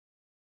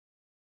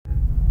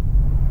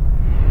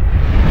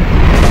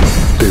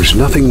There's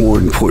nothing more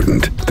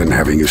important than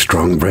having a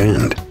strong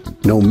brand,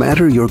 no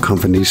matter your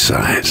company's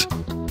size.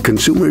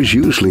 Consumers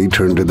usually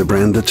turn to the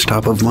brand that's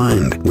top of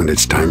mind when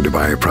it's time to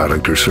buy a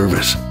product or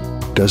service.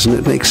 Doesn't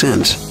it make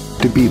sense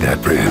to be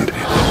that brand?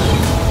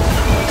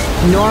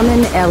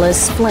 Norman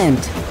Ellis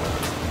Flint.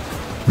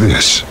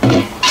 This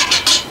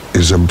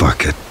is a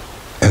bucket,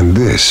 and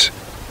this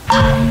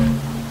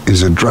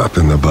is a drop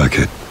in the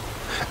bucket.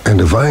 And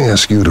if I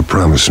ask you to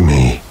promise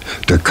me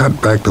to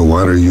cut back the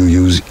water you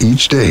use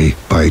each day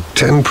by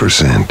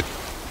 10%,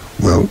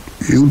 well,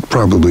 you'd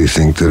probably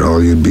think that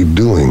all you'd be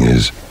doing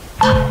is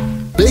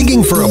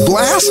begging for a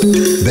blast?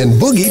 Then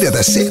boogie to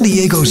the San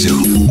Diego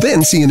Zoo.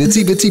 Then see an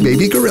itsy bitsy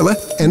baby gorilla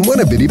and one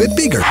a bitty bit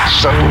bigger.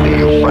 suddenly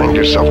you'll find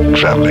yourself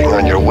traveling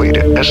on your way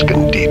to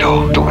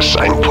Escondido to a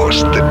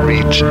signpost that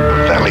reads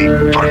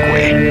Valley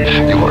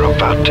Parkway. You are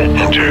about to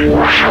enter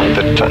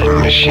the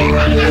time machine.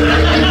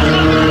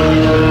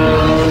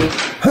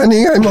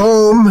 Honey, I'm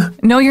home.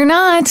 No, you're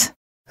not.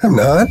 I'm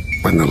not.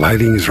 When the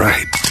lighting is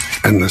right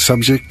and the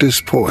subject is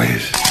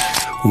poised,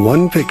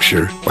 one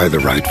picture by the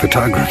right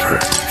photographer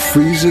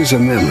freezes a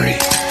memory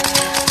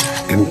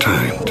in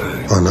time.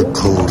 On a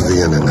cold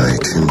Vienna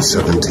night in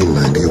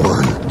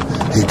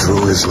 1791, he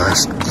drew his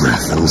last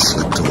breath and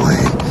slipped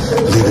away,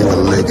 leaving a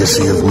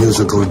legacy of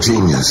musical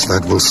genius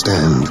that will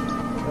stand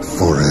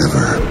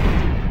forever.